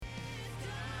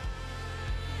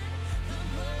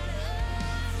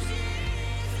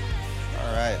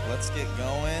let's get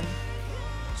going.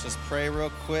 Let's just pray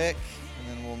real quick, and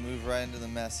then we'll move right into the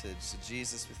message. So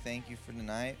Jesus, we thank you for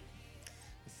tonight.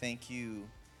 We thank you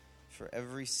for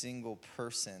every single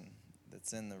person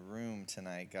that's in the room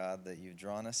tonight, God, that you've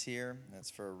drawn us here. That's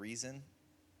for a reason.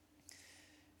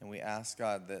 And we ask,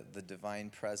 God, that the divine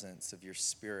presence of your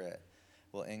Spirit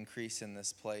will increase in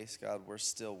this place. God, we're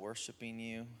still worshiping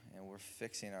you, and we're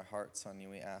fixing our hearts on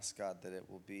you. We ask, God, that it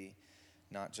will be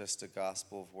not just a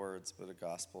gospel of words, but a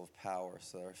gospel of power,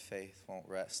 so that our faith won't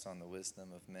rest on the wisdom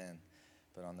of men,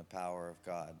 but on the power of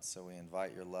God. So we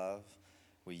invite your love,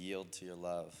 we yield to your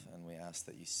love, and we ask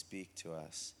that you speak to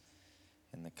us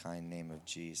in the kind name of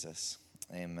Jesus.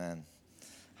 Amen.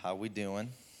 How we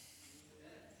doing?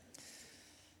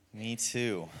 Me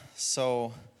too.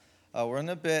 So we're in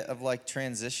a bit of like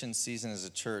transition season as a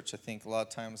church. I think a lot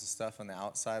of times the stuff on the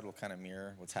outside will kind of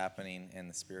mirror what's happening in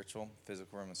the spiritual,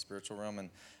 physical realm and spiritual realm. And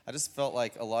I just felt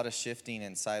like a lot of shifting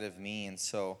inside of me. And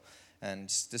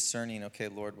just discerning, okay,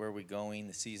 Lord, where are we going?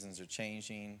 The seasons are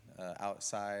changing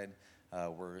outside.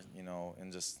 We're,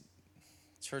 in just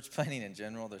church planning in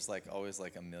general, there's like always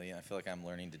like a million. I feel like I'm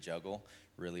learning to juggle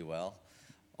really well.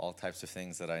 All types of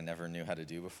things that I never knew how to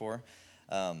do before.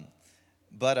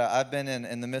 But I've been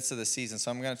in the midst of the season,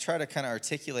 so I'm going to try to kind of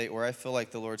articulate where I feel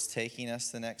like the Lord's taking us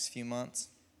the next few months.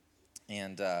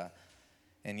 And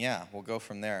yeah, we'll go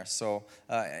from there. So,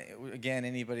 again,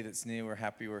 anybody that's new, we're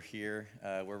happy we're here.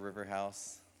 We're River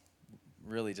House,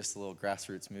 really just a little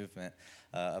grassroots movement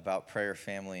about prayer,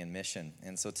 family, and mission.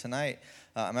 And so tonight,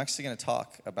 I'm actually going to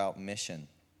talk about mission.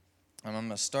 And I'm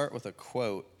going to start with a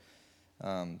quote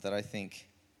that I think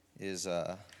is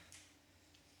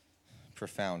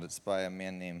profound. It's by a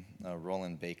man named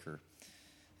Roland Baker,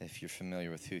 if you're familiar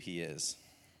with who he is.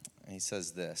 And he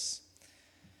says this.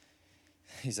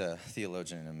 He's a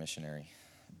theologian and a missionary,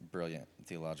 brilliant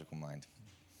theological mind.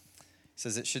 He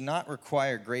says, "It should not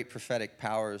require great prophetic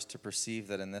powers to perceive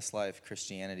that in this life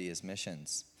Christianity is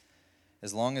missions.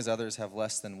 As long as others have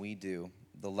less than we do,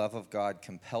 the love of God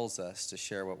compels us to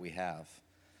share what we have.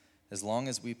 As long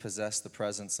as we possess the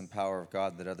presence and power of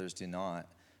God that others do not,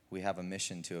 we have a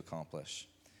mission to accomplish.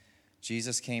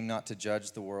 Jesus came not to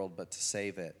judge the world, but to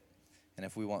save it. And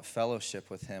if we want fellowship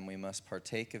with him, we must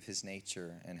partake of his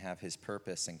nature and have his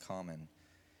purpose in common.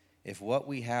 If what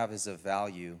we have is of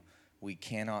value, we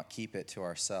cannot keep it to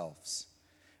ourselves.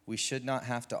 We should not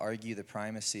have to argue the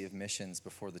primacy of missions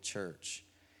before the church.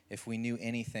 If we knew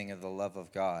anything of the love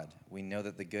of God, we know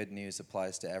that the good news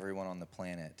applies to everyone on the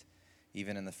planet,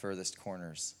 even in the furthest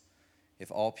corners. If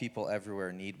all people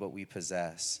everywhere need what we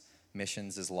possess,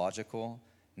 missions is logical,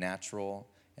 natural,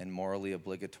 and morally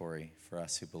obligatory for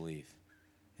us who believe."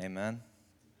 Amen?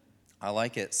 I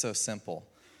like it so simple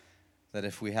that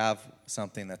if we have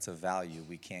something that's of value,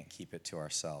 we can't keep it to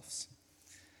ourselves.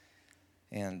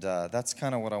 And that's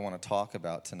kind of what I want to talk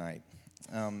about tonight.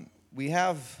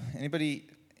 Anybody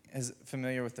is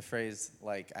familiar with the phrase,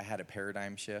 like, I had a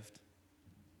paradigm shift?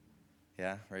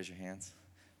 Yeah? Raise your hands.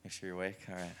 Make sure you're awake.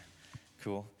 All right.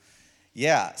 Cool.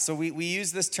 Yeah, so we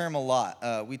use this term a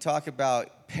lot. We talk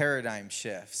about paradigm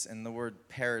shifts and the word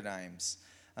paradigms.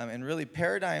 And really,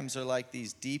 paradigms are like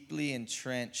these deeply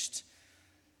entrenched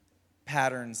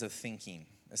patterns of thinking,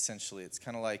 essentially. It's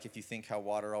kind of like if you think how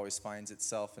water always finds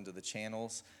itself into the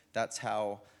channels, that's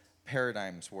how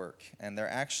paradigms work. And they're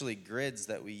actually grids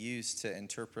that we use to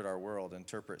interpret our world,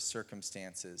 interpret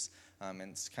circumstances. And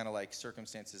it's kind of like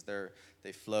circumstances,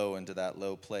 they flow into that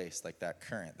low place, like that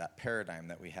current, that paradigm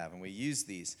that we have. And we use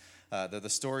these. They're the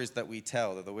stories that we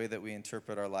tell. They're the way that we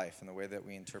interpret our life and the way that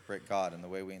we interpret God and the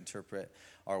way we interpret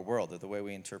our world. They're the way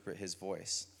we interpret his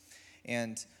voice.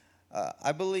 And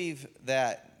I believe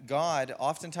that God,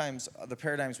 oftentimes the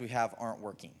paradigms we have aren't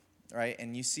working, right?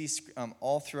 And you see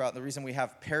all throughout, the reason we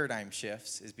have paradigm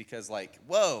shifts is because like,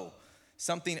 whoa,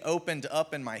 something opened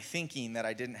up in my thinking that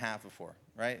I didn't have before,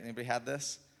 right? Anybody had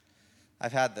this?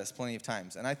 I've had this plenty of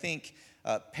times. And I think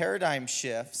paradigm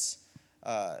shifts,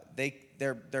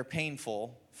 they're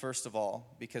painful, first of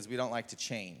all, because we don't like to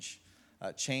change.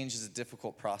 Change is a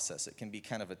difficult process. It can be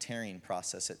kind of a tearing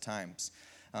process at times.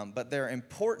 But they're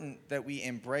important that we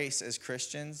embrace as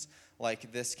Christians,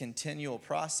 like this continual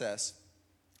process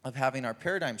of having our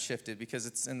paradigm shifted, because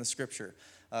it's in the scripture.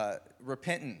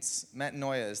 Repentance,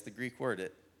 metanoia is the Greek word.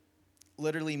 It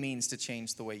literally means to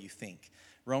change the way you think.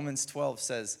 Romans 12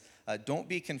 says, don't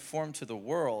be conformed to the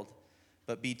world,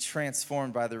 but be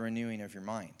transformed by the renewing of your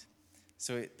mind.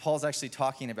 So Paul's actually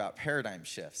talking about paradigm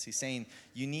shifts. He's saying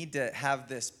you need to have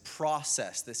this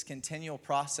process, this continual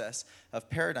process of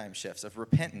paradigm shifts, of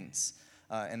repentance.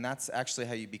 And that's actually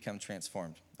how you become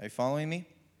transformed. Are you following me?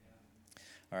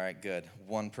 All right, good.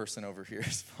 One person over here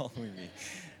is following me.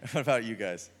 What about you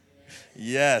guys?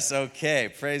 Yes, okay.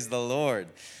 Praise the Lord.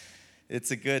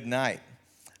 It's a good night.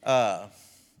 So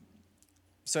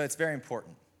it's very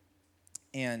important.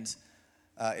 And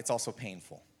it's also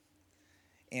painful.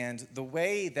 And the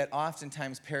way that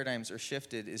oftentimes paradigms are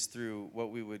shifted is through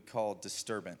what we would call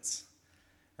disturbance,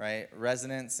 right?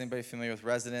 Resonance, anybody familiar with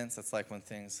resonance? That's like when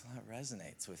things, that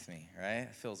resonates with me, right?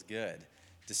 It feels good.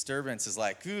 Disturbance is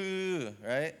like, ooh,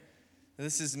 right?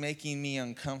 This is making me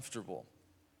uncomfortable,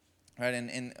 right?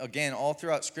 And again, all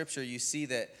throughout Scripture, you see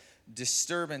that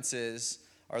disturbances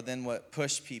are then what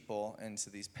push people into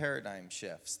these paradigm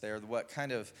shifts. They're what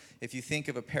kind of, if you think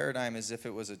of a paradigm as if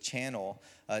it was a channel,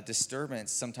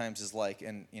 disturbance sometimes is like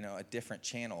a different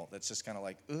channel that's just kind of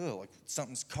like, ooh, like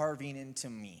something's carving into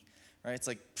me, right? It's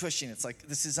like pushing. It's like,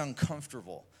 this is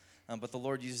uncomfortable. But the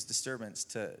Lord uses disturbance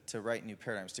to write new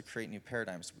paradigms, to create new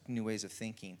paradigms, new ways of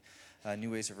thinking,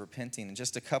 new ways of repenting. And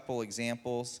just a couple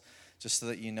examples, just so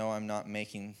that you know I'm not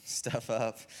making stuff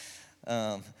up.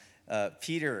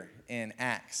 Peter in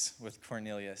Acts with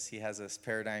Cornelius, he has this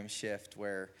paradigm shift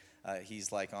where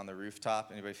he's like on the rooftop.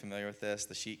 Anybody familiar with this?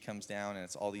 The sheet comes down and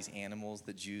it's all these animals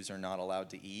that Jews are not allowed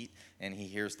to eat. And he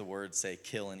hears the words say,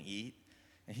 kill and eat.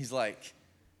 And he's like,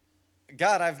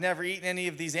 God, I've never eaten any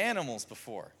of these animals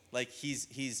before. Like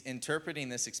he's interpreting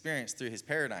this experience through his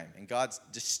paradigm. And God's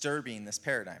disturbing this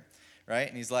paradigm, right?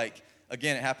 And he's like,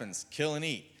 again, it happens, kill and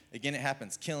eat. Again, it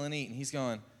happens, kill and eat. And he's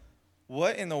going,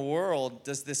 what in the world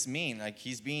does this mean? Like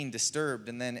he's being disturbed.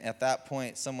 And then at that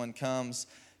point, someone comes,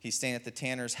 he's staying at the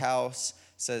tanner's house,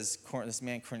 says this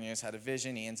man Cornelius had a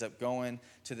vision. He ends up going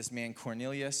to this man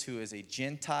Cornelius, who is a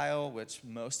Gentile, which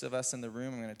most of us in the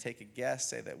room, I'm going to take a guess,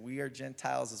 say that we are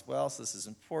Gentiles as well. So this is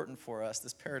important for us.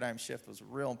 This paradigm shift was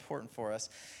real important for us.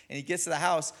 And he gets to the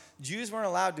house. Jews weren't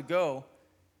allowed to go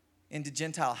into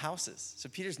Gentile houses. So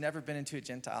Peter's never been into a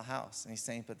Gentile house. And he's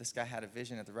saying, but this guy had a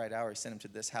vision at the right hour. He sent him to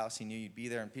this house. He knew you'd be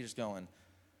there. And Peter's going,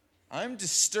 I'm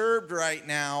disturbed right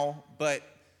now, but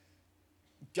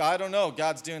I don't know.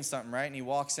 God's doing something, right? And he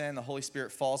walks in. The Holy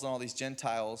Spirit falls on all these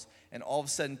Gentiles. And all of a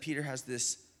sudden, Peter has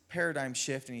this paradigm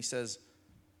shift. And he says,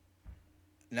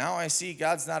 now I see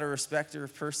God's not a respecter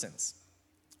of persons,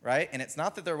 right? And it's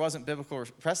not that there wasn't biblical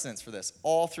precedence for this.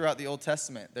 All throughout the Old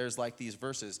Testament, there's like these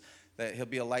verses that he'll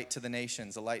be a light to the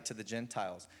nations, a light to the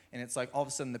Gentiles. And it's like all of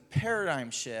a sudden the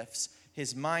paradigm shifts,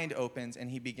 his mind opens, and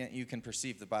you can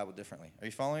perceive the Bible differently. Are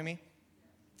you following me?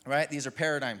 Right? These are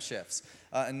paradigm shifts.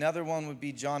 Another one would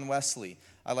be John Wesley.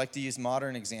 I like to use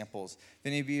modern examples. If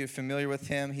any of you are familiar with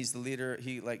him, he's the leader.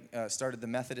 He started the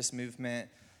Methodist movement,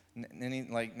 any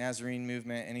like Nazarene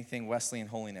movement, anything Wesleyan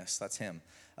holiness. That's him.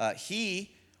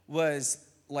 He was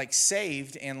like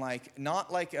saved and like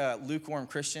not like a lukewarm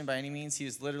Christian by any means. He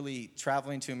was literally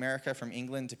traveling to America from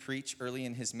England to preach early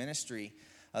in his ministry.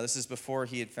 This is before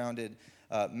he had founded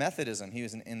Methodism. He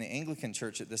was in the Anglican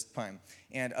church at this time.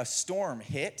 And a storm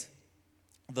hit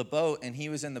the boat, and he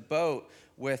was in the boat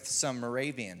with some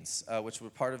Moravians, which were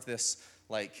part of this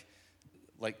like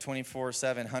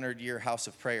 24/7, 100-year house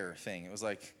of prayer thing. It was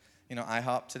like,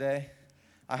 IHOP today.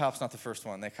 IHOP's not the first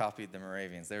one. They copied the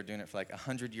Moravians. They were doing it for like a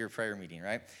 100-year prayer meeting,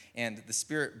 right? And the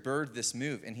Spirit birthed this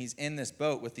move, and he's in this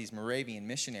boat with these Moravian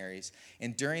missionaries.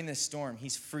 And during this storm,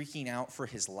 he's freaking out for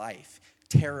his life,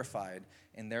 terrified,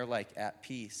 and they're like at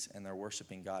peace, and they're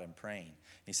worshiping God and praying.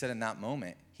 He said in that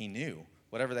moment, he knew,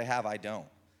 whatever they have, I don't.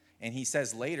 And he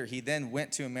says later, he then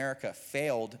went to America,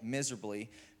 failed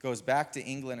miserably, goes back to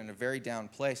England in a very down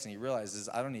place, and he realizes,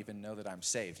 I don't even know that I'm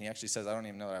saved. And he actually says, I don't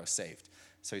even know that I was saved.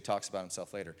 So he talks about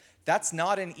himself later. That's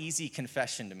not an easy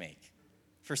confession to make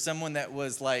for someone that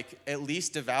was like at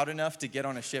least devout enough to get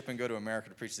on a ship and go to America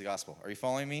to preach the gospel. Are you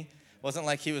following me? It wasn't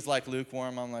like he was like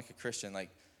lukewarm, I'm like a Christian.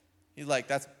 Like he's like,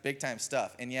 that's big time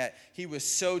stuff. And yet he was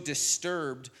so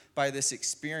disturbed by this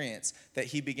experience that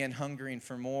he began hungering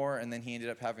for more. And then he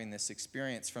ended up having this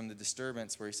experience from the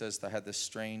disturbance where he says, I had this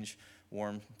strange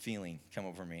warm feeling come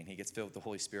over me, and he gets filled with the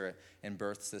Holy Spirit and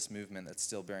births this movement that's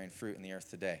still bearing fruit in the earth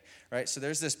today, right? So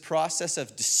there's this process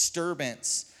of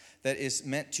disturbance that is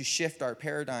meant to shift our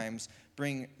paradigms,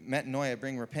 bring metanoia,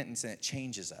 bring repentance, and it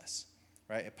changes us,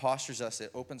 right? It postures us,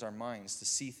 it opens our minds to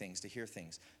see things, to hear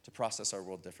things, to process our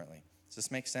world differently. Does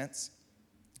this make sense?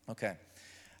 Okay.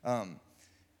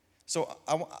 So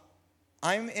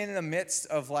I'm in the midst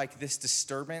of like this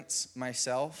disturbance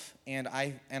myself, and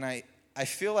I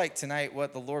feel like tonight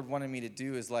what the Lord wanted me to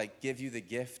do is like give you the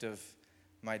gift of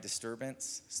my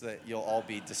disturbance so that you'll all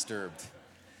be disturbed.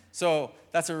 So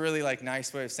that's a really like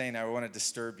nice way of saying I want to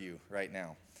disturb you right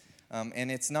now. And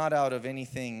it's not out of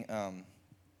anything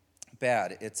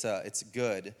bad. It's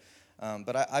good.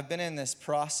 But I've been in this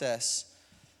process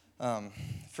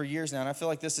for years now, and I feel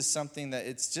like this is something that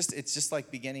it's just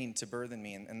like beginning to birth in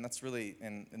me, and that's really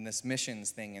in this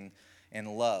missions thing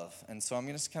and love. And so I'm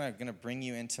just kind of going to bring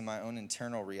you into my own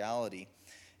internal reality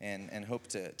and hope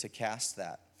to cast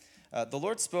that. The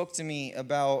Lord spoke to me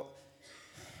about,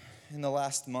 in the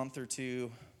last month or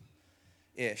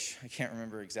two-ish, I can't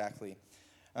remember exactly,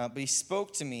 but he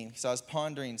spoke to me because I was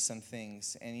pondering some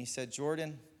things, and he said,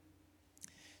 Jordan,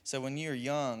 so when you were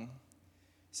young,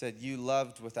 he said, you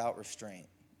loved without restraint.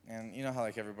 And you know how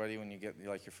like everybody, when you get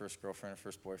like your first girlfriend or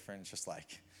first boyfriend, it's just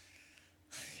like,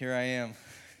 here I am,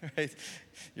 right?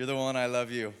 You're the one, I love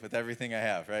you with everything I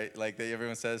have, right? Like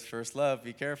everyone says, first love,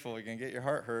 be careful, you're going to get your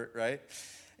heart hurt, right?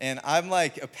 And I'm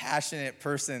like a passionate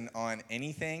person on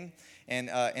anything. And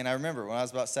I remember when I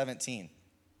was about 17,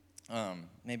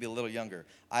 maybe a little younger,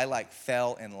 I like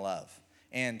fell in love.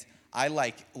 And I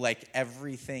like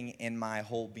everything in my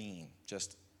whole being,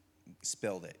 just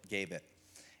spilled it, gave it.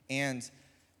 And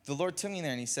the Lord took me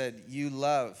there and he said, you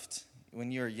loved,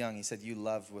 when you were young, he said, you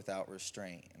loved without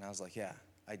restraint. And I was like, yeah,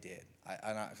 I did.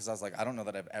 Because I was like, I don't know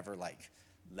that I've ever like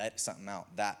let something out.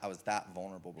 I was that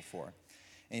vulnerable before.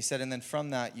 And he said, and then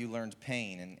from that, you learned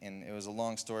pain. And it was a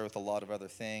long story with a lot of other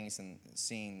things and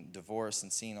seeing divorce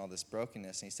and seeing all this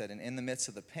brokenness. And he said, and in the midst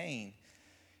of the pain,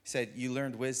 he said, you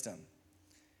learned wisdom.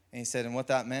 And he said, and what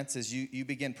that meant is you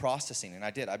begin processing. And I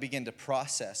did. I began to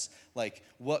process, like,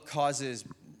 what causes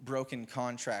broken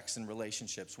contracts and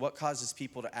relationships? What causes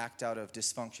people to act out of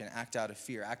dysfunction, act out of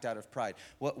fear, act out of pride?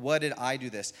 What did I do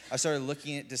this? I started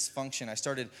looking at dysfunction. I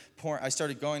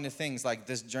started going to things like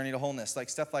this journey to wholeness, like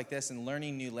stuff like this, and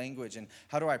learning new language. And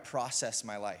how do I process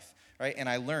my life? Right? And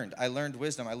I learned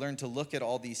wisdom. I learned to look at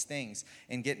all these things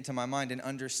and get into my mind and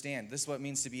understand. This is what it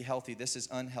means to be healthy. This is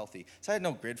unhealthy. So I had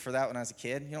no grid for that when I was a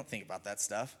kid. You don't think about that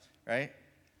stuff, right?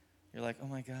 You're like, oh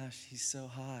my gosh, he's so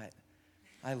hot.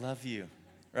 I love you,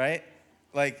 right?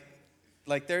 Like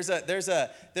there's a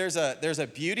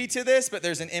beauty to this, but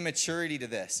there's an immaturity to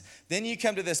this. Then you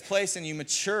come to this place and you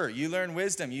mature. You learn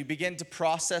wisdom. You begin to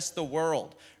process the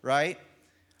world, right?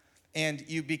 And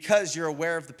because you're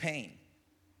aware of the pain.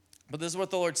 But this is what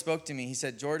the Lord spoke to me. He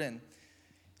said, Jordan,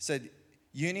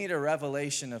 you need a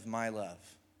revelation of my love.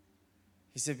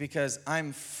 He said, because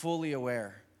I'm fully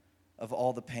aware of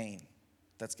all the pain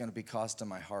that's going to be caused to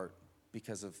my heart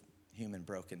because of human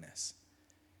brokenness.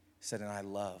 He said, and I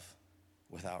love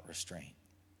without restraint.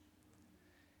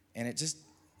 And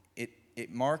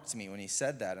it marked me when he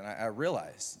said that. And I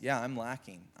realized, yeah, I'm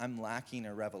lacking. I'm lacking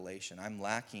a revelation. I'm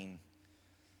lacking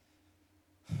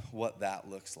what that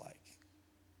looks like.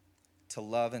 To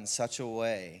love in such a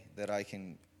way that I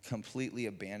can completely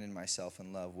abandon myself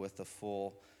in love with the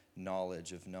full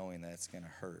knowledge of knowing that it's going to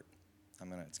hurt.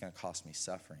 It's going to cost me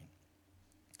suffering.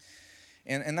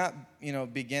 And that,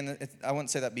 I wouldn't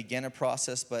say that began a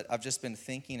process, but I've just been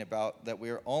thinking about that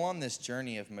we're all on this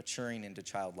journey of maturing into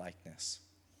childlikeness,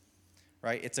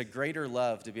 right? It's a greater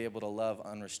love to be able to love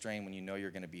unrestrained when you know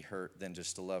you're going to be hurt than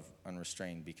just to love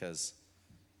unrestrained because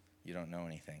you don't know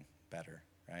anything better,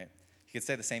 right? You could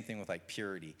say the same thing with like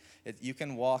purity. A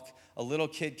little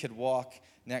kid could walk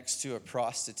next to a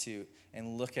prostitute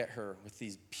and look at her with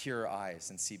these pure eyes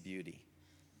and see beauty,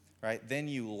 right? Then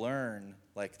you learn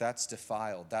like that's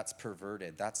defiled, that's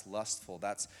perverted, that's lustful,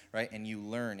 that's, right? And you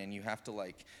learn and you have to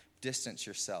like distance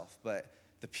yourself. But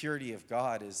the purity of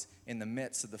God is in the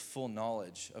midst of the full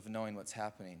knowledge of knowing what's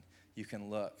happening. You can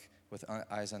look with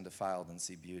eyes undefiled and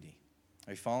see beauty.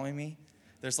 Are you following me?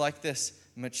 There's like this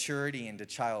maturity into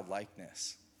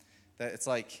childlikeness. That it's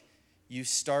like you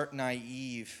start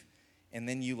naive and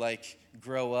then you like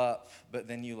grow up, but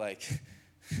then you like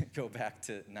go back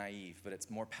to naive, but it's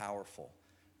more powerful,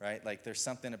 right? Like there's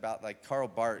something about like Karl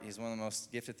Barth, he's one of the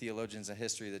most gifted theologians in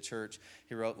history of the church.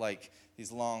 He wrote like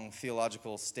these long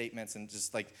theological statements and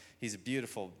just like he's a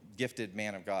beautiful, gifted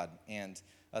man of God. And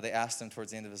they asked him towards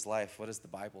the end of his life, what does the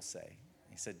Bible say?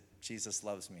 He said, Jesus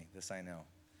loves me, this I know.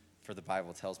 For the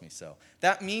Bible tells me so.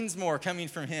 That means more coming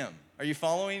from him. Are you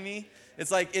following me? It's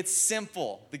like, it's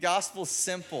simple. The gospel's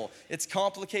simple. It's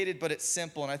complicated, but it's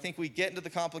simple. And I think we get into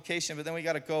the complication, but then we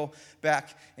got to go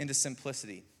back into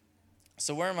simplicity.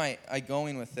 So where am I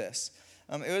going with this?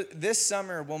 This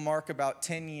summer will mark about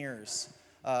 10 years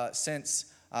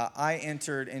since I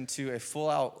entered into a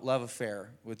full-out love affair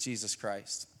with Jesus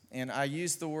Christ. And I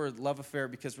use the word love affair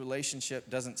because relationship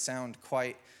doesn't sound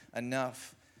quite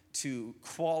enough to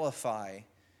qualify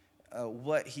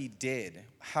what he did,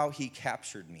 how he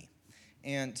captured me.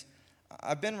 And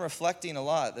I've been reflecting a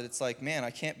lot that it's like, man,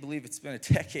 I can't believe it's been a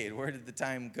decade. Where did the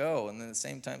time go? And then at the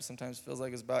same time, sometimes it feels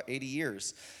like it's about 80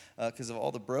 years because of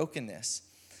all the brokenness.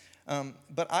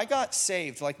 But I got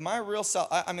saved. Like my real self,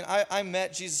 I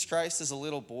met Jesus Christ as a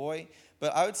little boy,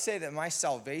 but I would say that my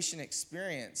salvation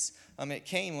experience, it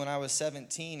came when I was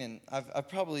 17, and I've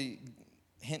probably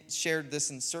shared this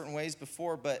in certain ways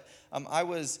before, but I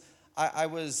was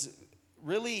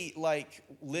really like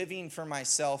living for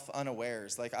myself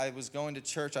unawares. Like I was going to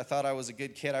church. I thought I was a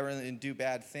good kid. I really didn't do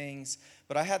bad things.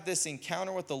 But I had this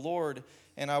encounter with the Lord,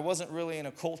 and I wasn't really in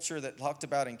a culture that talked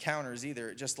about encounters either.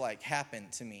 It just like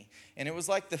happened to me. And it was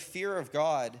like the fear of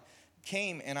God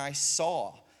came, and I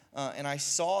saw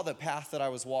the path that I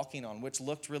was walking on, which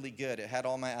looked really good. It had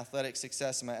all my athletic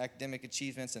success and my academic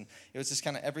achievements, and it was just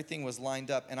kind of everything was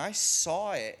lined up. And I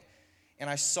saw it,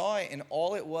 and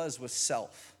all it was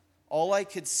self. All I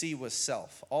could see was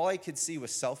self. All I could see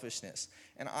was selfishness.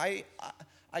 And I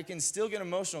can still get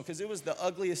emotional because it was the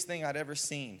ugliest thing I'd ever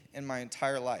seen in my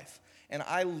entire life. And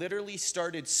I literally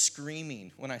started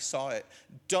screaming when I saw it.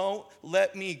 Don't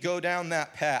let me go down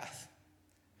that path.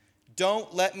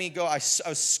 Don't let me go. I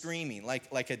was screaming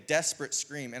like a desperate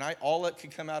scream. And all that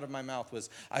could come out of my mouth was,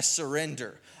 I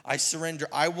surrender. I surrender.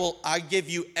 I give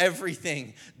you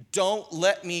everything. Don't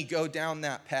let me go down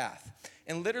that path.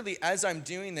 And literally, as I'm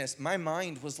doing this, my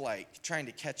mind was like trying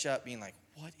to catch up, being like,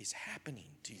 what is happening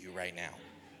to you right now?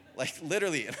 Like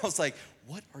literally. And I was like,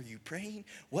 what are you praying?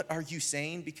 What are you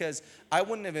saying? Because I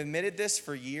wouldn't have admitted this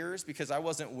for years because I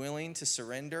wasn't willing to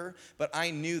surrender. But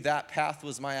I knew that path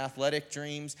was my athletic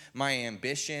dreams, my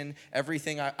ambition,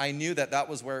 everything. I knew that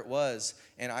was where it was.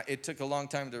 And it took a long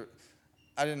time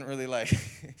I didn't really like,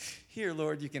 here,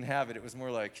 Lord, you can have it. It was more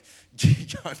like,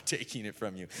 I'm taking it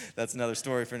from you. That's another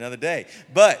story for another day.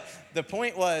 But the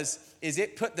point is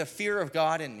it put the fear of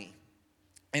God in me.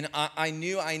 And I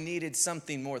knew I needed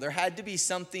something more. There had to be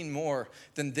something more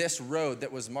than this road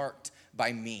that was marked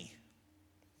by me.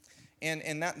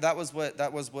 And that was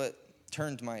what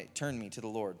turned me to the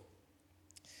Lord.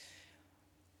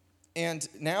 And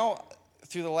now,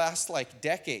 through the last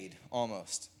decade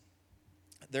almost,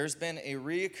 there's been a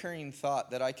reoccurring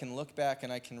thought that I can look back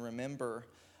and I can remember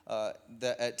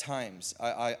that at times.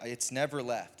 It's never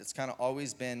left. It's kind of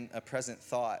always been a present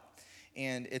thought.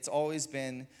 And it's always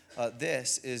been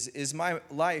is my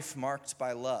life marked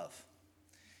by love?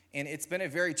 And it's been a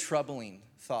very troubling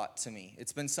thought to me.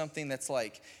 It's been something that's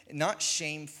not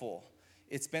shameful.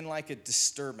 It's been like a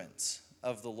disturbance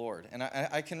of the Lord. And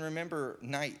I can remember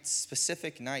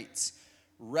specific nights,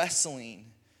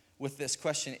 wrestling with this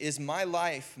question: is my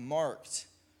life marked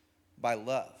by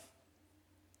love?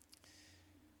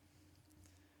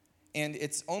 And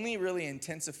it's only really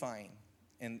intensifying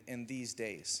in these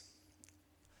days.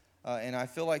 And I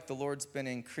feel like the Lord's been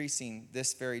increasing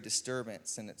this very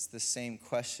disturbance, and it's the same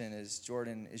question as,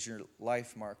 Jordan, is your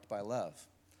life marked by love?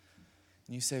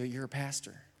 And you say, but you're a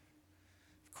pastor.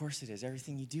 Of course it is.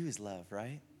 Everything you do is love,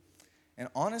 right? And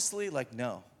honestly,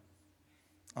 no.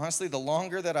 Honestly, the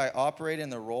longer that I operate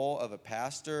in the role of a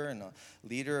pastor and a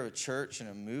leader of a church and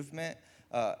a movement,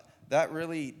 that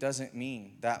really doesn't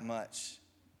mean that much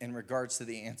in regards to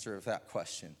the answer of that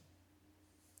question.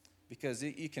 Because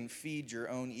you can feed your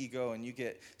own ego and you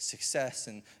get success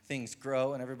and things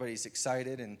grow and everybody's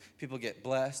excited and people get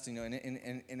blessed,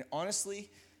 and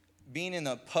honestly, being in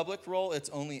the public role, it's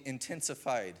only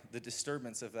intensified the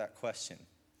disturbance of that question.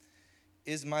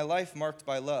 Is my life marked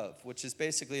by love? Which is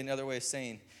basically another way of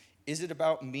saying, is it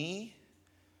about me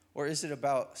or is it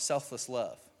about selfless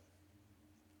love?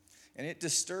 And it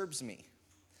disturbs me.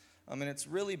 And it's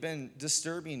really been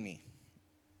disturbing me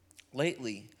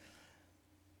lately.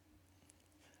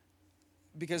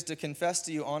 Because to confess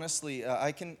to you honestly,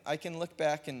 I can look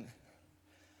back and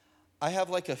I have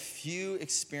a few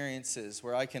experiences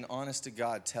where I can honest to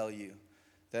God tell you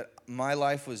that my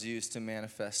life was used to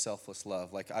manifest selfless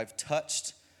love. I've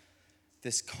touched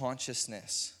this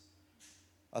consciousness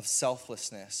of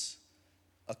selflessness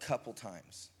a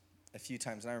few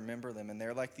times, and I remember them, and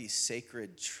they're like these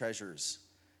sacred treasures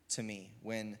to me.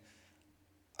 When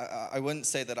I wouldn't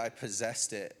say that I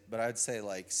possessed it, but I'd say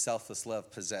selfless love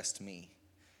possessed me.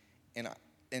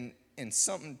 And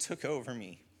something took over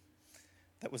me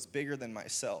that was bigger than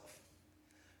myself.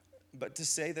 But to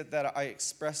say that I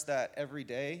express that every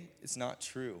day is not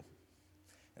true.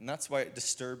 And that's why it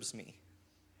disturbs me.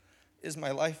 Is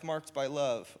my life marked by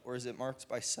love or is it marked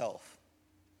by self?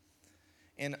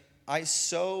 And I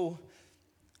guess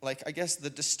the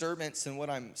disturbance and what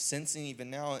I'm sensing even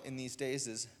now in these days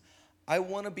is I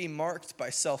want to be marked by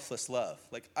selfless love.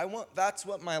 That's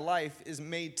what my life is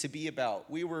made to be about.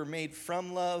 We were made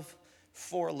from love,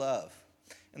 for love.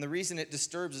 And the reason it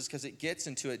disturbs is because it gets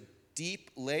into a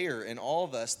deep layer in all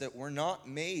of us that we're not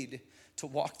made to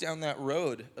walk down that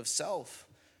road of self.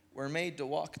 We're made to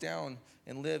walk down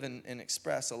and live and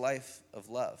express a life of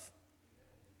love.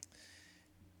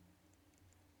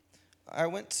 I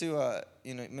went to,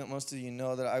 most of you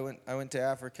know that I went to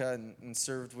Africa and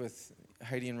served with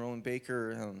Heidi and Roland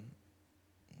Baker.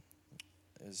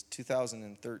 It was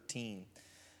 2013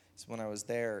 is when I was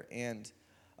there. And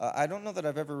I don't know that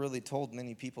I've ever really told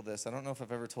many people this. I don't know if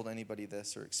I've ever told anybody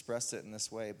this or expressed it in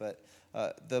this way. But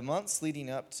the months leading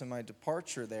up to my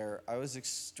departure there, I was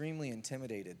extremely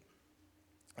intimidated.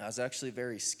 I was actually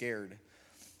very scared.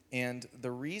 And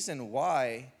the reason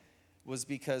why was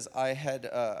because I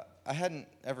hadn't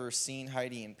ever seen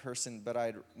Heidi in person, but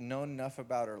I'd known enough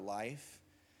about her life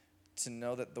to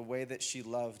know that the way that she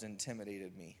loved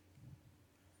intimidated me.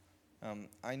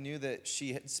 I knew that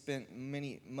she had spent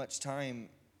much time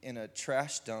in a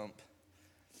trash dump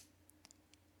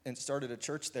and started a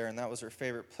church there, and that was her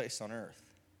favorite place on earth.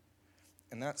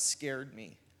 And that scared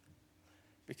me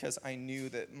because I knew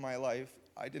that my life,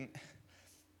 I didn't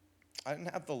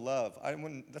have the love.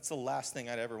 That's the last thing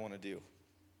I'd ever want to do,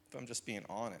 if I'm just being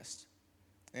honest.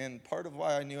 And part of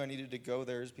why I knew I needed to go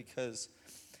there is because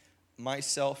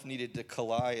myself needed to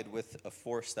collide with a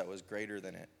force that was greater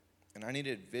than it. And I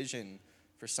needed vision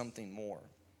for something more.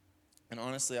 And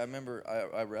honestly, I remember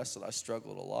I wrestled. I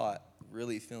struggled a lot,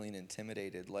 really feeling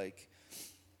intimidated, like,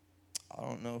 I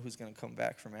don't know who's going to come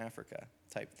back from Africa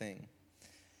type thing.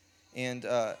 And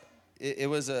it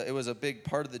was a big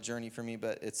part of the journey for me,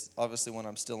 but it's obviously one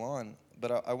I'm still on.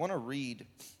 But I want to read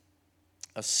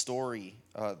a story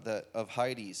of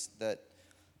Heidi's that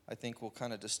I think will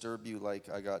kind of disturb you like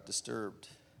I got disturbed.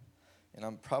 And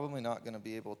I'm probably not going to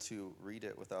be able to read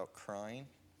it without crying.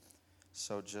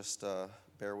 So just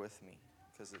bear with me,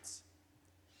 because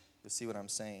you'll see what I'm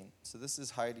saying. So this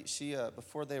is Heidi. She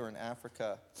before they were in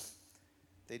Africa,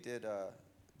 they did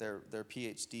their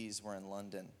PhDs were in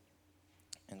London.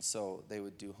 And so they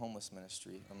would do homeless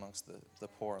ministry amongst the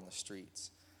poor on the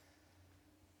streets.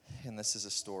 And this is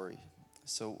a story.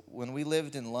 So when we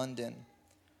lived in London,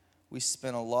 we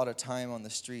spent a lot of time on the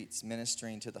streets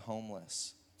ministering to the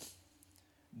homeless.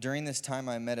 During this time,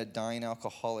 I met a dying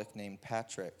alcoholic named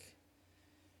Patrick.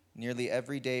 Nearly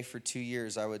every day for 2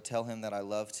 years, I would tell him that I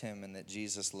loved him and that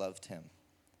Jesus loved him.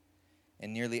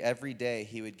 And nearly every day,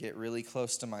 he would get really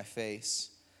close to my face,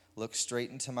 look straight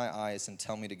into my eyes, and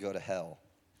tell me to go to hell.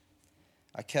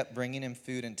 I kept bringing him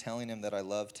food and telling him that I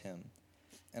loved him.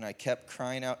 And I kept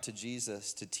crying out to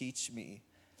Jesus to teach me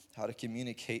how to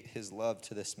communicate his love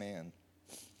to this man.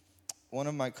 One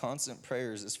of my constant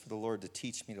prayers is for the Lord to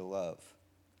teach me to love.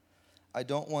 I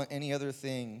don't want any other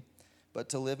thing but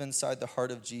to live inside the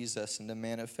heart of Jesus and to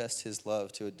manifest his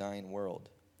love to a dying world.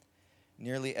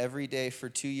 Nearly every day for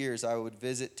 2 years, I would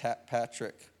visit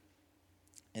Patrick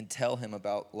and tell him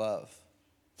about love.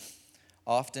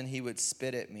 Often he would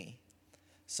spit at me.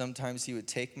 Sometimes he would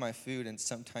take my food, and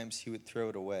sometimes he would throw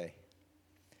it away.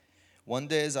 One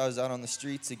day as I was out on the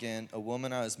streets again, a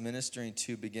woman I was ministering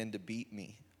to began to beat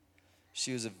me.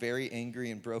 She was a very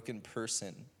angry and broken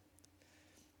person.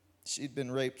 She'd been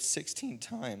raped 16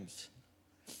 times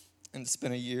and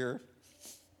spent a year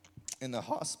in the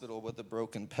hospital with a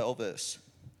broken pelvis.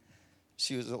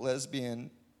 She was a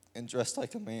lesbian and dressed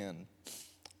like a man.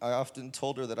 I often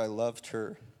told her that I loved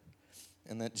her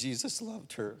and that Jesus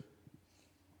loved her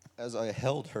as I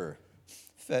held her,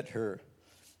 fed her,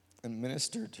 and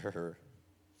ministered to her.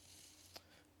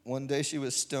 One day she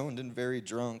was stoned and very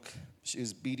drunk. She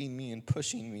was beating me and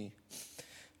pushing me,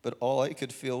 but all I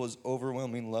could feel was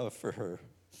overwhelming love for her.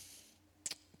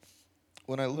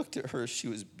 When I looked at her, she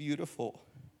was beautiful.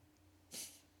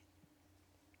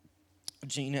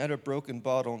 Jean had a broken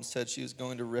bottle and said she was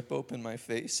going to rip open my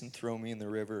face and throw me in the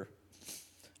river.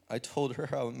 I told her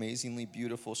how amazingly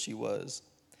beautiful she was.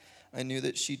 I knew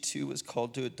that she too was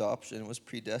called to adoption and was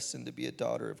predestined to be a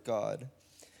daughter of God.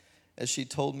 As she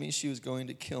told me she was going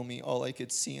to kill me, all I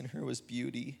could see in her was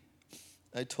beauty.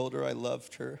 I told her I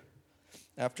loved her.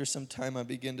 After some time, I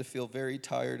began to feel very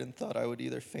tired and thought I would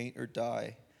either faint or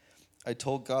die. I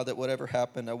told God that whatever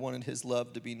happened, I wanted his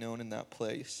love to be known in that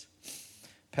place.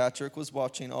 Patrick was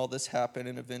watching all this happen,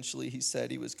 and eventually he said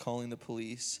he was calling the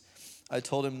police. I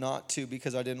told him not to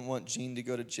because I didn't want Jean to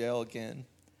go to jail again.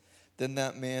 Then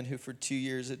that man who for 2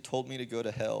 years had told me to go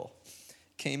to hell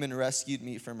came and rescued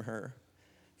me from her.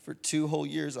 For 2 whole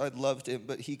years I'd loved him,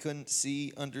 but he couldn't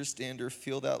see, understand, or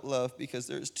feel that love because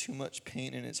there was too much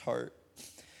pain in his heart.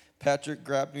 Patrick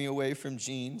grabbed me away from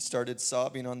Jean, started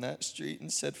sobbing on that street,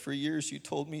 and said, "For years you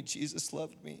told me Jesus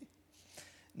loved me.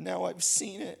 Now I've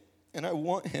seen it, and I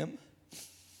want him."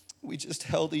 We just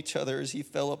held each other as he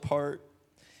fell apart.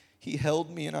 He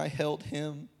held me, and I held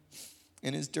him.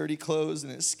 In his dirty clothes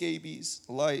and his scabies,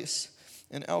 lice,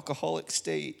 an alcoholic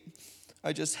state.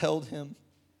 I just held him.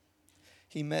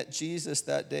 He met Jesus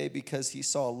that day because he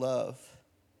saw love.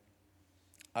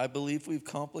 I believe we've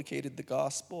complicated the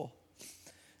gospel.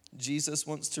 Jesus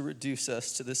wants to reduce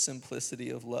us to the simplicity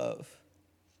of love.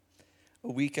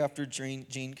 A week after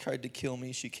Jean tried to kill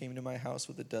me, she came to my house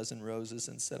with a dozen roses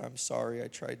and said, "I'm sorry I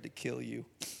tried to kill you.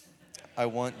 I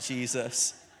want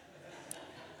Jesus."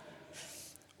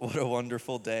 What a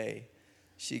wonderful day.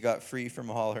 She got free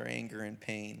from all her anger and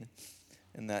pain.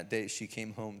 And that day she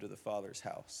came home to the Father's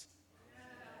house.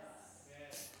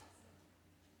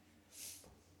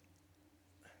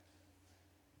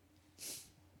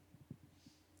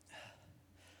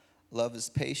 Love is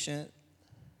patient.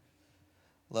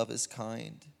 Love is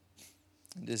kind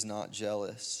and is not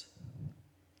jealous.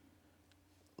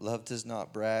 Love does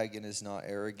not brag and is not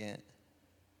arrogant,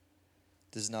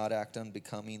 does not act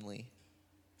unbecomingly.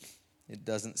 It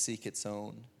doesn't seek its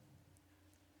own.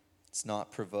 It's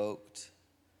not provoked,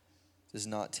 does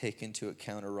not take into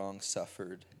account a wrong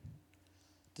suffered,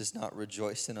 does not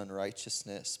rejoice in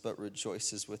unrighteousness, but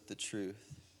rejoices with the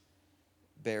truth,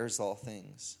 bears all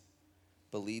things,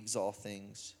 believes all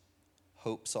things,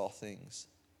 hopes all things,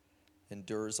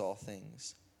 endures all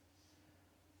things.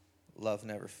 Love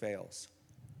never fails.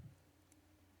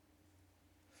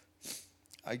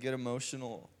 I get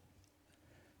emotional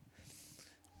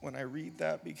when I read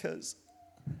that because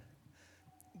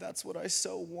that's what I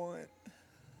so want.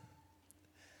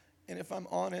 And if I'm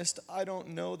honest, I don't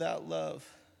know that love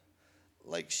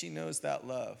like she knows that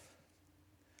love.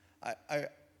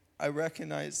 I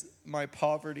recognize my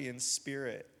poverty in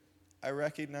spirit. I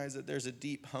recognize that there's a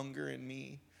deep hunger in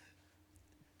me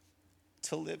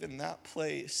to live in that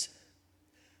place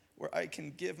where I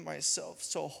can give myself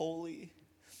so wholly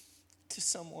to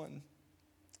someone,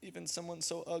 even someone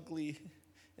so ugly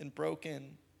and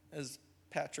broken as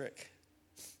Patrick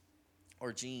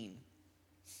or Jean.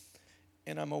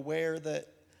 And I'm aware that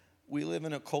we live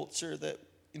in a culture that,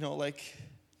 like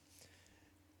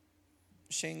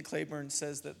Shane Claiborne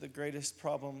says, that the greatest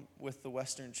problem with the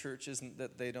Western church isn't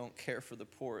that they don't care for the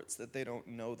poor, it's that they don't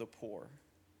know the poor.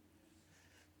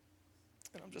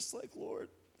 And I'm just like, Lord,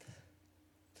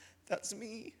 that's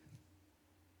me.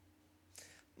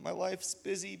 My life's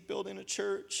busy building a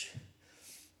church,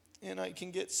 and I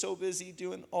can get so busy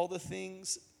doing all the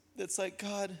things that's like,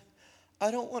 God, I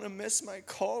don't want to miss my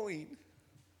calling.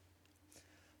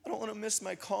 I don't want to miss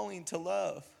my calling to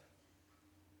love.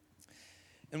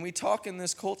 And we talk in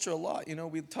this culture a lot.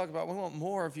 We talk about, we want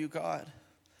more of you, God.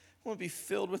 We want to be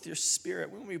filled with your spirit.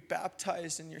 We want to be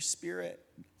baptized in your spirit.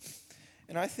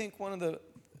 And I think one of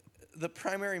the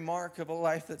primary mark of a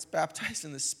life that's baptized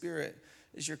in the spirit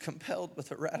is you're compelled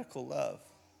with a radical love.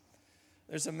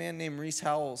 There's a man named Rees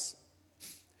Howells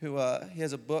who he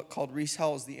has a book called Rees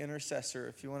Howells, The Intercessor.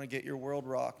 If you want to get your world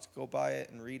rocked, go buy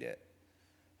it and read it.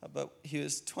 But he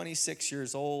was 26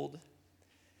 years old,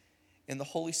 and the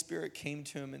Holy Spirit came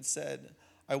to him and said,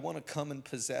 I want to come and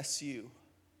possess you.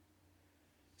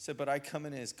 He said, but I come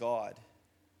in as God,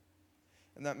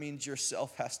 and that means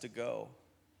yourself has to go.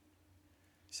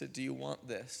 He said, do you want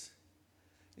this?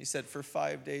 He said, for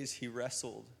 5 days he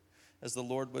wrestled as the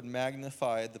Lord would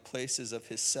magnify the places of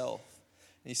his self.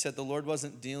 And he said, the Lord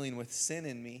wasn't dealing with sin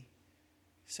in me.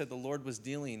 He said, the Lord was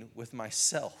dealing with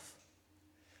myself.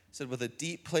 He said, with a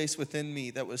deep place within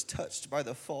me that was touched by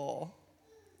the fall.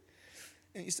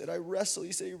 And he said, I wrestled.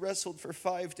 He said he wrestled for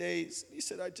 5 days. He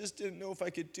said, I just didn't know if I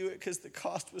could do it because the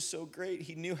cost was so great.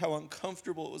 He knew how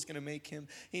uncomfortable it was going to make him.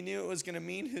 He knew it was going to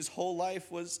mean his whole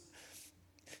life was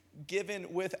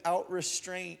given without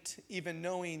restraint, even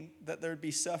knowing that there'd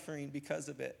be suffering because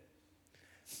of it.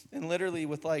 And literally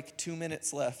with like 2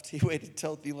 minutes left, he waited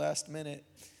till the last minute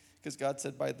because God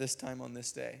said by this time on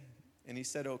this day. And he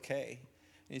said, okay.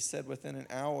 And he said within an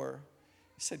hour,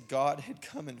 he said God had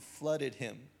come and flooded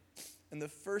him. And the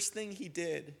first thing he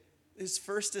did, his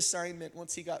first assignment,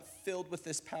 once he got filled with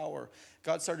this power,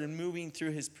 God started moving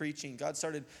through his preaching. God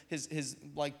started, his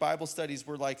like Bible studies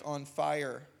were like on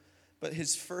fire. But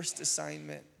his first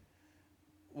assignment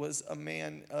was a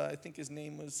man, I think his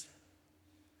name was,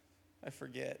 I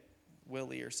forget,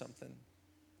 Willie or something.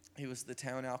 He was the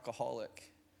town alcoholic.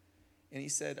 And he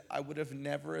said, I would have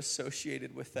never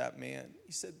associated with that man.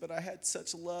 He said, but I had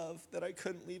such love that I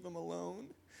couldn't leave him alone.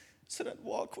 He said, I'd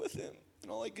walk with him, and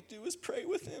all I could do was pray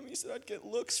with him. He said, I'd get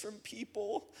looks from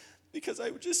people because I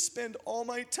would just spend all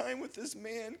my time with this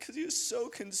man because he was so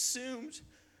consumed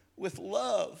with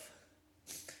love.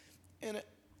 And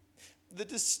the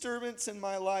disturbance in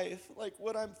my life, like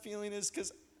what I'm feeling is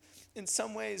because in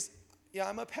some ways, yeah,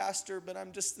 I'm a pastor, but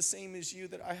I'm just the same as you,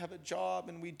 that I have a job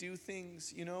and we do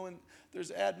things, and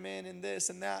there's admin and this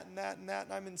and that and that and that,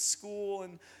 and I'm in school,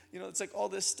 and, it's like all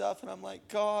this stuff, and I'm like,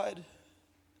 God,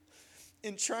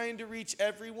 in trying to reach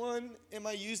everyone, am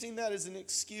I using that as an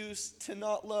excuse to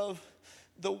not love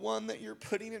the one that you're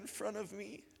putting in front of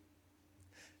me?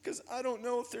 Because I don't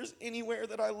know if there's anywhere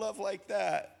that I love like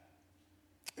that,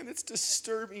 and it's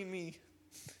disturbing me.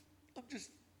 I'm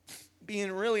just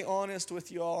being really honest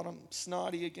with you all, and I'm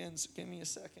snotty again, so give me a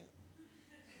second.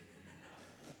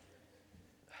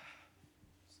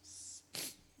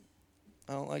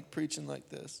 I don't like preaching like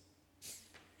this,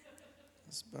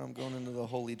 but I'm going into the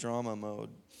holy drama mode.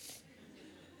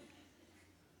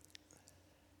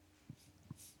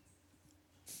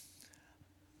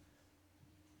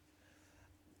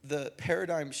 The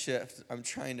paradigm shift I'm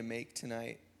trying to make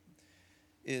tonight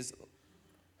is,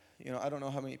 I don't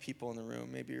know how many people in the room.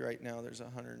 Maybe right now there's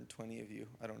 120 of you.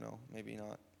 I don't know. Maybe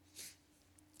not.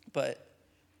 But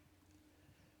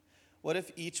what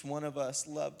if each one of us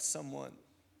loved someone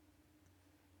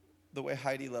the way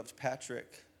Heidi loved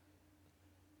Patrick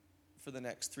for the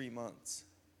next 3 months?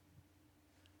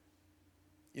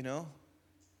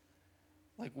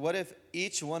 Like, what if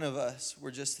each one of us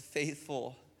were just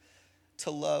faithful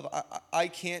to love? I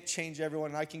can't change everyone,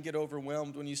 and I can get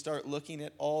overwhelmed when you start looking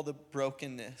at all the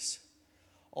brokenness,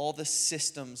 all the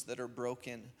systems that are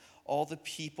broken, all the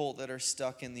people that are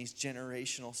stuck in these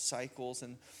generational cycles,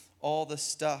 and all the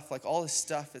stuff,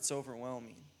 it's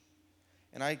overwhelming.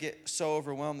 And I get so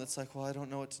overwhelmed, it's like, well, I don't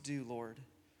know what to do, Lord.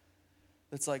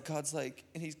 It's like, God's like,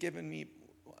 and he's given me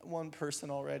one person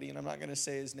already, and I'm not going to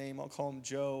say his name. I'll call him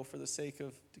Joe for the sake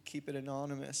of, to keep it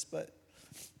anonymous, but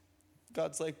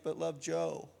God's like, but love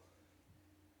Joe.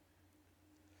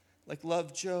 Like,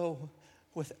 love Joe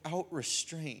without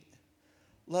restraint.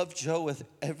 Love Joe with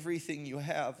everything you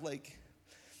have. Like,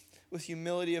 with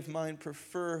humility of mind,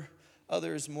 prefer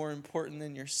others more important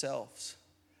than yourselves.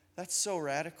 That's so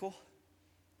radical.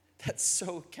 That's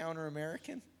so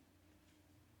counter-American.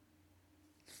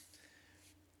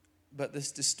 But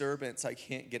this disturbance, I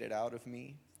can't get it out of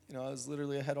me. I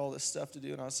had all this stuff to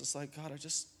do, and I was just like, God, I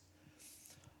just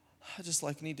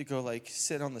need to go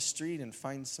sit on the street and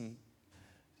find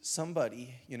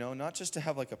somebody, not just to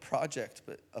have a project,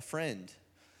 but a friend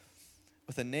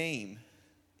with a name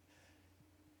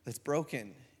that's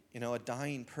broken, a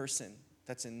dying person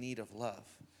that's in need of love.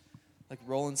 Like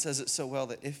Roland says it so well,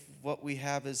 that if what we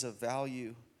have is of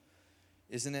value,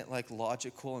 isn't it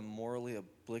logical and morally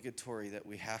obligatory that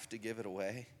we have to give it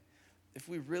away? If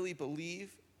we really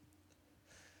believe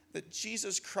that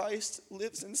Jesus Christ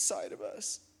lives inside of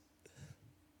us,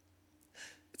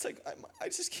 it's like, I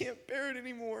just can't bear it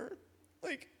anymore.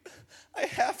 I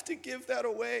have to give that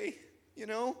away,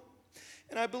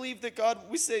 And I believe that God,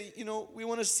 we say, we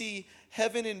want to see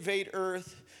heaven invade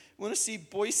earth. We want to see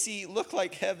Boise look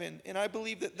like heaven. And I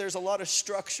believe that there's a lot of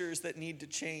structures that need to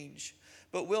change.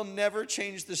 But we'll never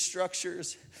change the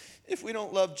structures if we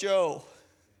don't love Joe.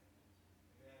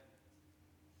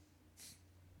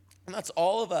 And that's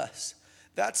all of us.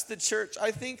 That's the church.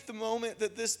 I think the moment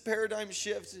that this paradigm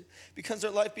shift becomes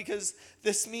our life, because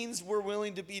this means we're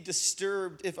willing to be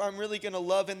disturbed. If I'm really going to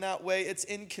love in that way, it's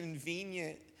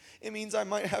inconvenient. It means I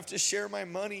might have to share my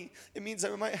money. It means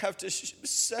I might have to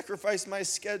sacrifice my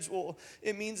schedule.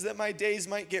 It means that my days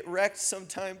might get wrecked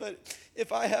sometime. But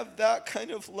if I have that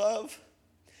kind of love,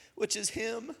 which is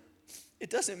him, it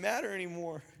doesn't matter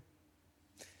anymore.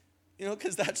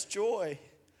 Because that's joy.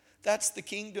 That's the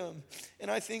kingdom.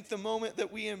 And I think the moment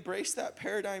that we embrace that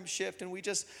paradigm shift and we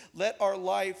just let our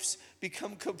lives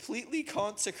become completely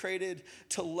consecrated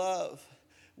to love,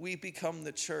 we become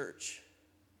the church.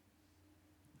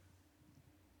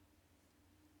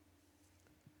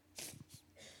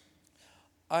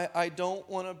 I don't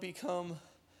want to become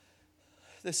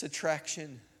this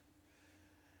attraction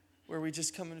where we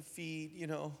just come and feed,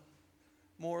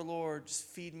 more, Lord, just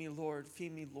feed me, Lord,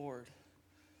 feed me, Lord.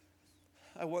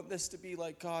 I want this to be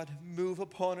like, God, move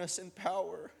upon us in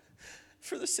power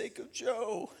for the sake of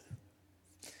Joe,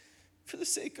 for the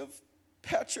sake of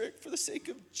Patrick, for the sake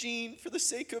of Jean, for the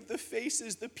sake of the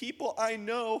faces, the people I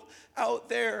know out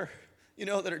there,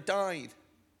 that are dying.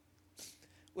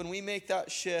 When we make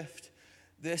that shift,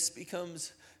 this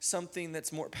becomes something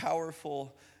that's more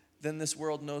powerful than this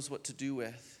world knows what to do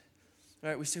with.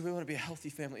 Right? We say we want to be a healthy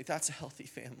family. That's a healthy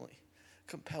family,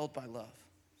 compelled by love.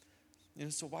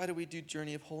 So why do we do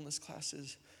Journey of Wholeness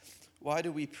classes? Why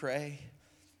do we pray?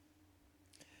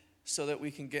 So that we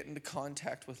can get into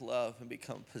contact with love and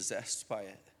become possessed by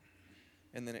it,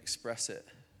 and then express it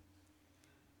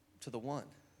to the one.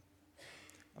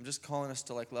 I'm just calling us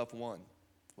to love one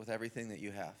with everything that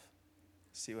you have.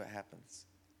 See what happens.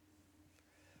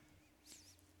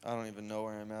 I don't even know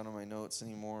where I'm at on my notes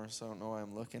anymore, so I don't know why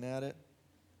I'm looking at it.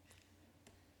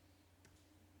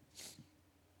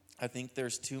 I think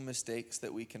there's two mistakes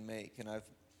that we can make, and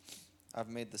I've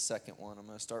made the second one. I'm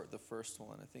going to start with the first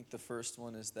one. I think the first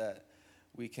one is that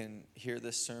we can hear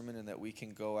this sermon and that we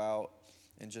can go out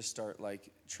and just start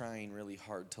like trying really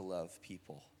hard to love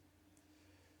people.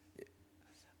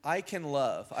 I can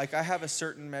love. Like I have a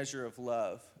certain measure of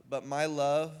love, but my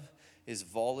love is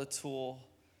volatile,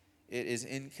 it is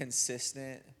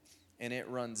inconsistent, and it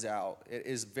runs out. It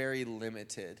is very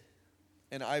limited.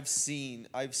 And I've seen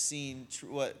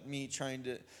what me trying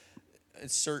to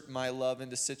insert my love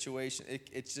into situation.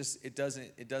 It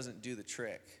doesn't do the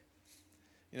trick.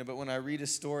 But when I read a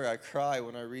story, I cry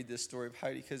when I read this story of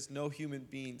Heidi because no human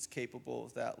being's capable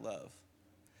of that love.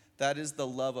 That is the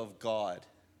love of God.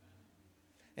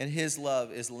 And his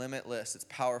love is limitless, it's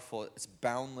powerful, it's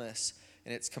boundless,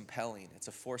 and it's compelling. It's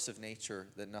a force of nature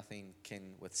that nothing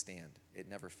can withstand. It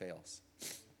never fails.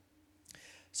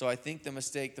 So I think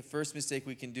the first mistake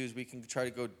we can do is we can try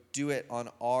to go do it on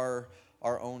our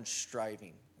own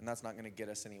striving. And that's not going to get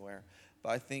us anywhere.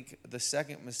 But I think the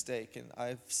second mistake, and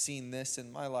I've seen this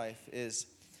in my life, is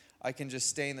I can just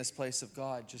stay in this place of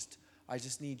God. I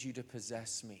just need you to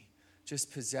possess me.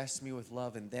 Just possess me with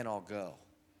love and then I'll go.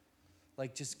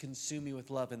 Like just consume me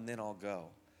with love and then I'll go.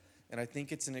 And I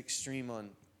think it's an extreme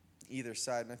on either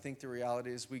side. And I think the reality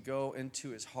is we go into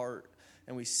his heart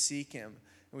and we seek him.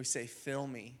 And we say, fill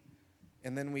me.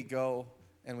 And then we go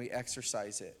and we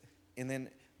exercise it. And then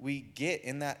we get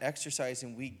in that exercise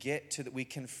and we get to that. We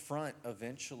confront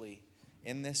eventually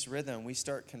in this rhythm. We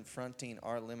start confronting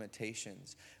our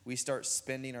limitations. We start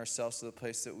spending ourselves to the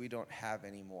place that we don't have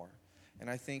anymore. And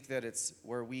I think that it's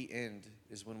where we end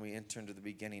is when we enter into the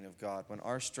beginning of God. When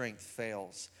our strength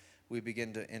fails, we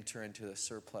begin to enter into the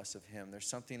surplus of him. There's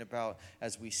something about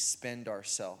as we spend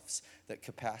ourselves that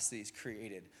capacity is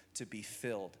created to be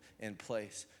filled in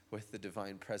place with the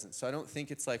divine presence. So I don't think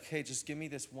it's like, hey, just give me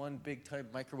this one big time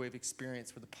microwave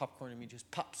experience where the popcorn in me just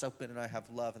pops open and I have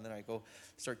love and then I go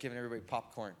start giving everybody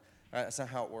popcorn. All right, that's not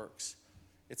how it works.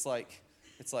 It's like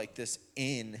this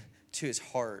in to his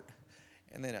heart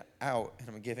and then out and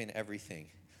I'm giving everything.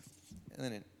 And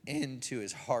then an into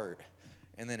his heart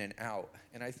and then an out.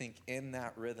 And I think in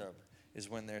that rhythm is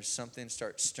when there's something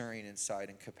starts stirring inside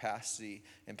and capacity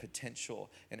and potential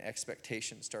and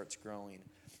expectation starts growing.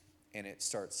 And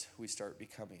we start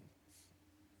becoming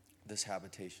this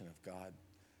habitation of God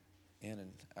in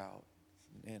and out,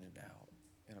 in and out.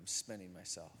 And I'm spending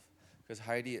myself. Because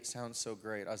Heidi, it sounds so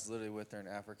great. I was literally with her in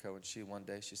Africa when one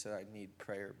day she said, I need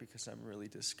prayer because I'm really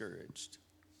discouraged.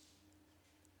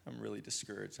 I'm really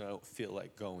discouraged and I don't feel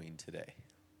like going today.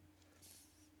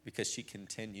 Because she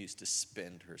continues to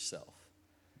spend herself.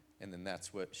 And then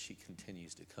that's what she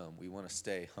continues to come. We want to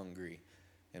stay hungry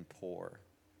and poor.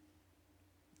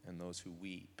 And those who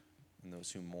weep. And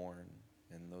those who mourn.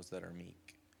 And those that are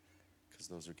meek. Because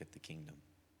those will get the kingdom.